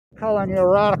calling you a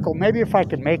radical. Maybe if I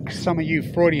could make some of you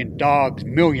Freudian dogs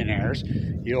millionaires,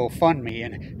 you'll fund me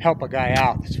and help a guy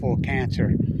out that's full of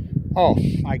cancer. Oh,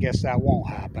 I guess that won't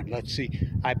happen. Let's see.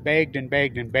 I begged and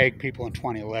begged and begged people in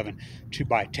 2011 to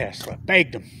buy Tesla.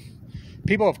 Begged them.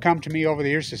 People have come to me over the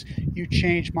years and says, you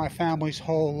changed my family's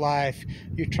whole life.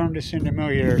 You turned us into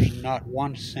millionaires, not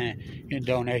 1 cent in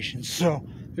donations. So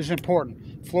this is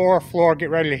important. Fluor,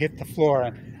 get ready to hit the floor.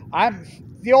 And I'm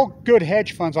the old good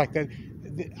hedge funds like that.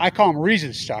 I call them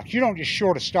reason stocks. You don't just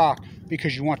short a stock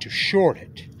because you want to short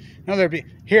it. No, there'd be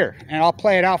here, and I'll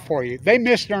play it out for you. They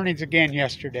missed earnings again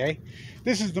yesterday.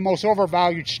 This is the most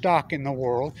overvalued stock in the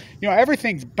world. You know,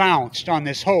 everything's bounced on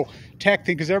this whole tech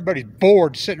thing because everybody's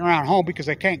bored sitting around home because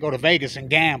they can't go to Vegas and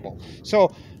gamble.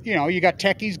 So, you know, you got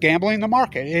techies gambling the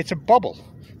market. It's a bubble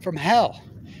from hell,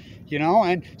 you know.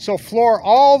 And so Fluor,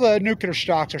 all the nuclear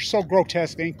stocks are so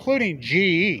grotesque, including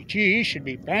GE. GE should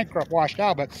be bankrupt, washed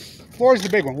out, but Fluor is the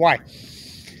big one. Why?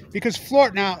 Because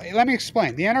Fluor, now, let me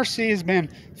explain. The NRC has been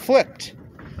flipped.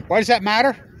 Why does that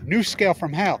matter? New scale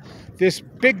from hell. This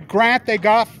big grant they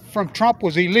got from Trump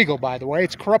was illegal, by the way.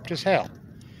 It's corrupt as hell.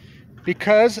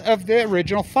 Because of the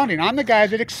original funding. I'm the guy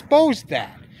that exposed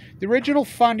that. The original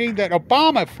funding that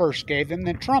Obama first gave them,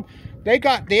 then Trump, they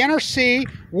got, the NRC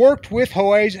worked with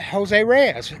Jose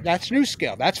Reyes. That's New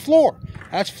Scale. That's Fluor.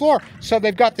 That's Fluor. So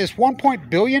they've got this $1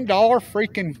 billion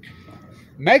freaking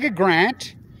mega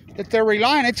grant that they're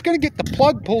relying on. It's going to get the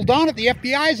plug pulled on it. The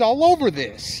FBI's all over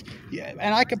this. Yeah,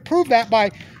 and I can prove that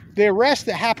by the arrest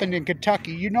that happened in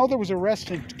Kentucky. You know there was an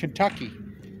arrest in Kentucky.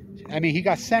 I mean, he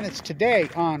got sentenced today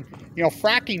on, you know,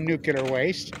 fracking nuclear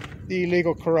waste, the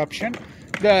illegal corruption,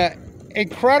 the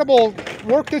incredible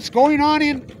work that's going on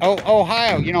in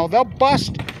Ohio. You know, they'll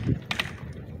bust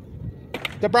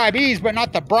the bribees, but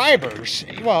not the bribers.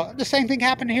 Well, the same thing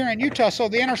happened here in Utah. So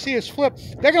the NRC is flipped.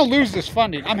 They're going to lose this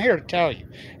funding. I'm here to tell you.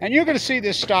 And you're going to see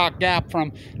this stock gap from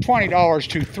 $20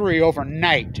 to $3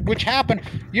 overnight, which happened.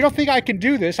 You don't think I can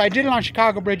do this? I did it on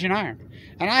Chicago Bridge and Iron.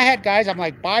 And I had guys, I'm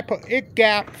like, it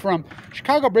gap from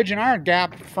Chicago Bridge and Iron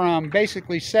gap from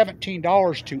basically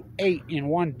 $17 to $8 in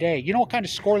one day. You know what kind of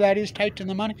score that is, tight to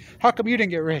the money? How come you didn't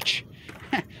get rich?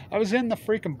 I was in the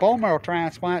freaking bone marrow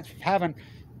transplant having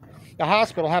the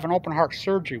hospital having open heart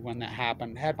surgery when that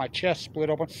happened. Had my chest split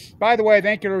open. By the way,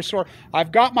 thank you to Restore.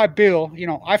 I've got my bill. You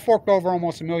know, I forked over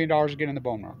almost $1 million to get in the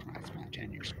bone marrow transplant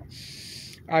 10 years ago.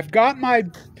 I've got my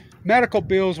medical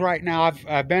bills right now.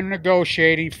 I've been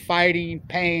negotiating, fighting,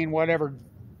 paying whatever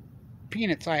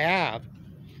peanuts I have.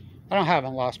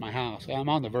 haven't lost my house. I'm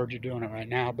on the verge of doing it right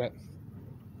now, but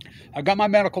I've got my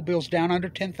medical bills down under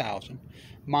 $10,000.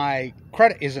 My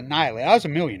credit is annihilated. I was a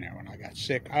millionaire when I got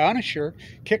sick. I uninsured,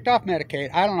 kicked off Medicaid.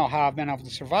 I don't know how I've been able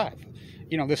to survive.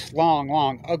 You know, this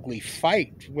long, ugly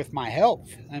fight with my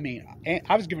health. I mean,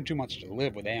 I was given 2 months to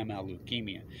live with AML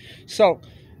leukemia. So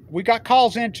we got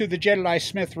calls into the Jedediah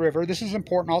Smith River. This is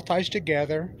important. All ties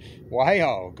together.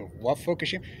 Wow, what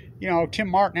Fukushima. You know, Tim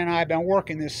Martin and I have been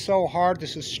working this so hard,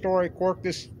 this historic work.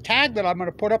 This tag that I'm going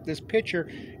to put up, this picture,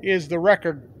 is the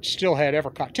record stillhead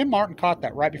ever caught. Tim Martin caught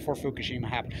that right before Fukushima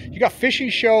happened. You got fishing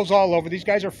shows all over. These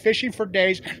guys are fishing for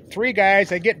days. 3 guys,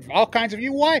 they get all kinds of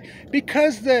views. Why?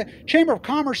 Because the Chamber of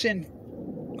Commerce in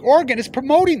Oregon is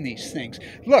promoting these things.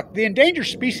 Look, the Endangered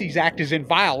Species Act is in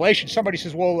violation. Somebody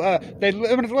says, well, they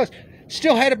limited the list.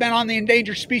 Stillhead have been on the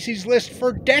endangered species list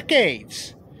for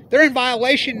decades. They're in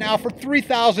violation now for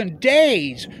 3,000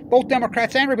 days, both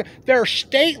Democrats and Republicans. There are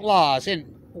state laws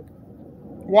in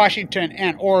Washington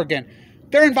and Oregon.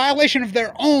 They're in violation of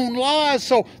their own laws.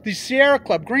 So the Sierra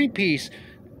Club, Greenpeace,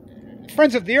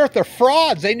 Friends of the Earth are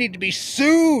frauds. They need to be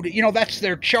sued. You know, that's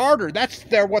their charter. That's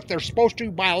what they're supposed to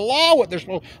by law, what they're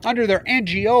supposed under their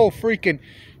NGO freaking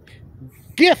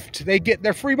gift. They get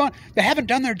their free money. They haven't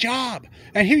done their job.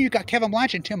 And here you got Kevin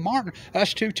Blanch and Tim Martin,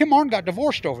 us two. Tim Martin got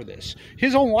divorced over this.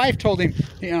 His own wife told him,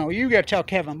 you know, you got to tell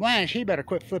Kevin Blanch he better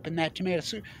quit flipping that tomato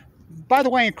soup. By the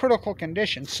way, in critical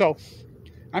condition. So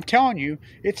I'm telling you,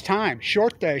 it's time.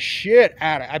 Short the shit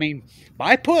out of it. I mean,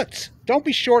 buy puts. Don't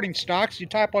be shorting stocks. You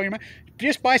type all your money.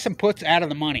 Just buy some puts out of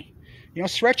the money. You know,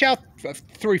 stretch out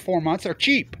 3-4 months. They're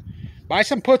cheap. Buy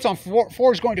some puts on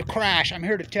Fluor is going to crash. I'm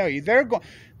here to tell you. They're going.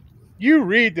 You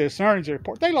read this earnings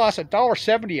report. They lost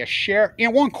 $1.70 a share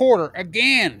in 1 quarter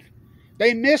again.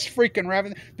 They missed freaking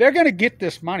revenue. They're going to get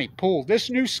this money pulled.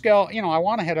 This new scale, you know, I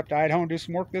want to head up to Idaho and do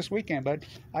some work this weekend, but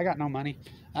I got no money.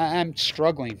 I'm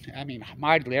struggling. I mean,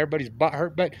 mightily. Everybody's butt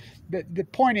hurt. But the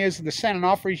point is, the San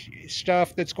Onofre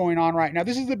stuff that's going on right now,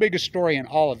 this is the biggest story in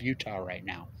all of Utah right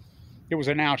now. It was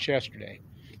announced yesterday.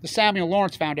 The Samuel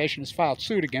Lawrence Foundation has filed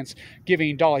suit against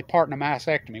giving Dolly Parton a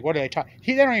mastectomy. What do they talk?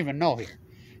 They don't even know here.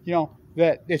 You know,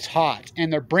 that it's hot,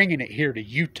 and they're bringing it here to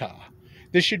Utah.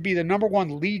 This should be the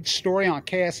 #1 lead story on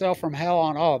KSL from hell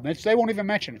on all of them. They won't even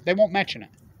mention it. They won't mention it.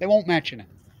 They won't mention it.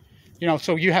 You know,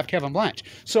 so you have Kevin Blanch.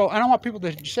 So I don't want people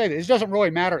to say that. It doesn't really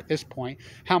matter at this point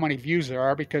how many views there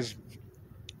are, because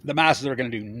the masses are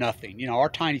going to do nothing. You know, our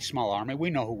tiny, small army,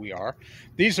 we know who we are.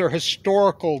 These are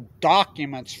historical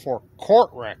documents for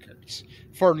court records,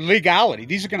 for legality.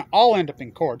 These are going to all end up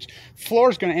in courts.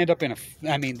 Fluor is going to end up in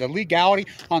the legality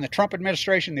on the Trump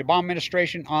administration, the Obama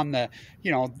administration, on the,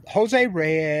 you know, Jose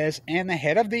Reyes and the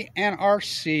head of the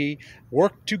NRC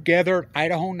worked together at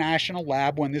Idaho National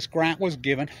Lab when this grant was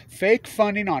given. Fake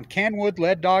funding on Kenwood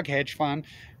Lead Dog Hedge Fund,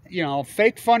 you know,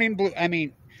 fake funding.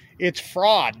 It's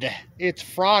fraud. It's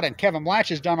fraud, and Kevin Blanch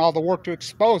has done all the work to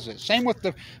expose it. Same with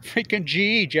the freaking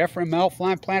GE, Jeffrey Mel,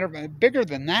 flying planter. Bigger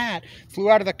than that, flew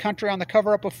out of the country on the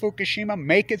cover-up of Fukushima,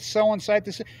 make it so inside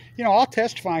this. You know, I'll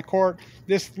testify in court.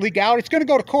 This legality, it's going to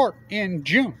go to court in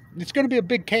June. It's going to be a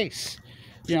big case.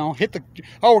 You know, we're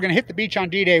going to hit the beach on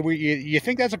D-Day. You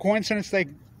think that's a coincidence they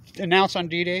announced on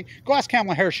D-Day? Go ask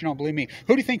Kamala Harris, you don't believe me.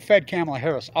 Who do you think fed Kamala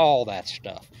Harris all that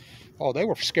stuff? Oh, they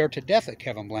were scared to death at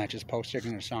Kevin Blanch's posting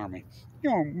in this army. You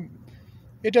know,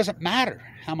 it doesn't matter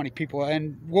how many people,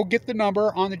 and we'll get the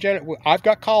number on the Jedediah. I've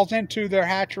got calls into their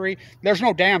hatchery. There's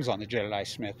no dams on the Jedediah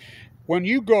Smith. When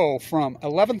you go from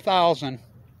 11,000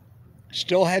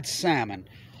 stillhead salmon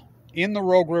in the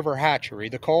Rogue River hatchery,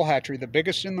 the coal hatchery, the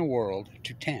biggest in the world,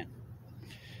 to 10.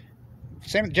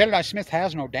 Same, Jedediah Smith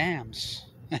has no dams.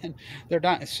 They're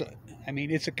done. I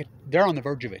mean, they're on the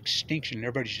verge of extinction, and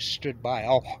everybody's just stood by.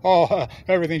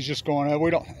 Everything's just going on. We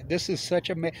don't. This is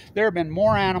such a. There have been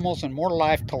more animals and more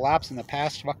life collapse in the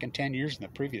past fucking 10 years than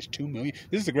the previous 2 million.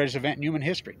 This is the greatest event in human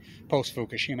history, post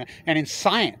Fukushima. And in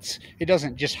science, it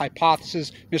doesn't just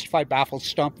hypothesis, mystified, baffled,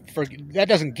 stump. That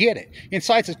doesn't get it. In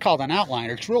science, it's called an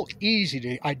outliner. It's real easy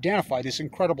to identify this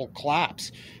incredible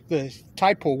collapse. The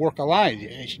tide pool work alone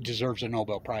deserves a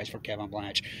Nobel Prize for Kevin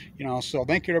Blanch. You know, so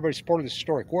thank you to everybody supporting this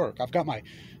historic work. I've got my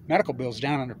medical bills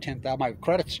down under 10,000. My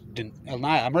credits didn't.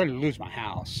 I'm ready to lose my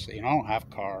house. You know, I don't have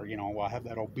a car. You know, I have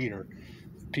that old beater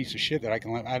piece of shit that I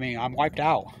can live. I mean, I'm wiped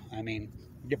out. I mean,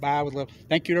 get by with a little.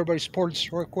 Thank you to everybody supporting this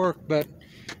historic work, but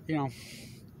you know,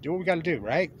 do what we got to do,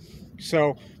 right?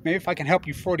 So maybe if I can help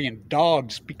you Freudian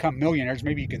dogs become millionaires,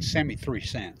 maybe you can send me 3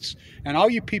 cents. And all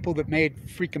you people that made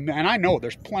freaking, and I know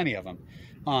there's plenty of them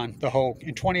on the whole.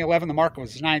 In 2011, the market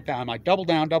was 9,000. I'm like, double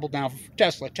down,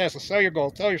 Tesla, sell your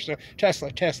gold, sell your stuff,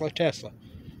 Tesla.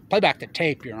 Play back the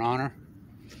tape, Your Honor.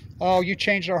 Oh, you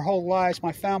changed our whole lives,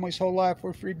 my family's whole life.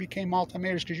 We became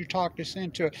multimillionaires because you talked us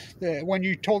into it. When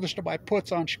you told us to buy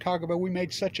puts on Chicago, but we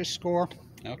made such a score.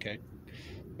 Okay.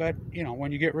 But, you know,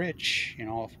 when you get rich, you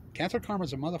know, cancer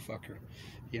karma's a motherfucker,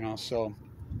 you know, so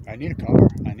I need a car.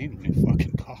 I need a new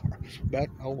fucking car. But,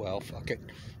 oh well, fuck it.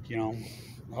 You know,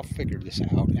 I'll figure this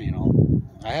out. You know,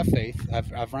 I have faith.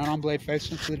 I've run on blade faith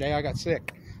since the day I got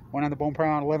sick. Went on the bone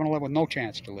pound 11 with no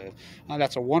chance to live.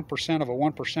 That's a 1% of a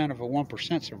 1% of a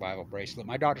 1% survival bracelet.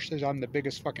 My doctor says I'm the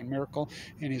biggest fucking miracle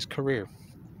in his career.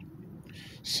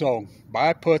 So,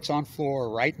 buy puts on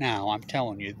Fluor right now. I'm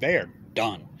telling you, they're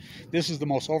done. This is the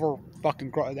most over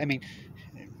fucking. I mean,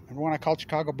 remember when I called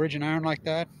Chicago Bridge and Iron like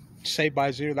that? Saved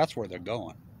by zero. That's where they're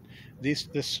going. This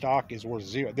stock is worth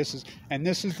zero. This is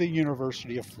the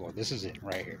University of Fluor. This is it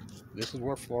right here. This is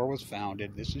where Fluor was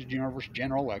founded. This is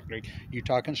General Electric,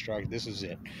 Utah Construction. This is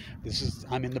it.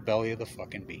 I'm in the belly of the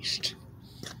fucking beast.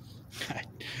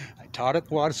 I taught at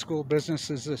the Water School of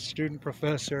Business as a student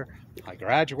professor. I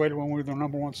graduated when we were the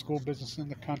 #1 school business in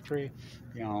the country.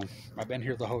 You know, I've been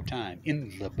here the whole time,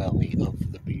 in the belly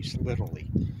of the beast, literally.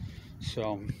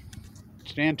 So,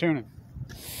 stand tuned.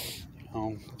 You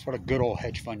know, that's what a good old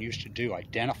hedge fund used to do,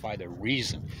 identify the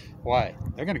reason why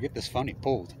they're going to get this funding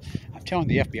pulled. I'm telling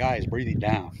you, the FBI is breathing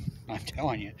down. I'm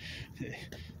telling you.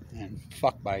 And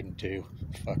fuck Biden, too.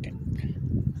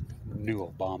 Fucking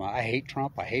new Obama. I hate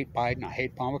Trump. I hate Biden. I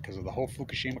hate Obama because of the whole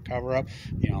Fukushima cover-up.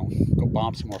 You know, go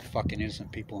bomb some more fucking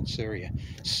innocent people in Syria.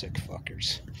 Sick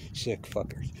fuckers. Sick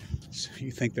fuckers. So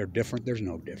you think they're different? There's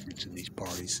no difference in these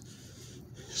parties.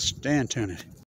 Stand tuned.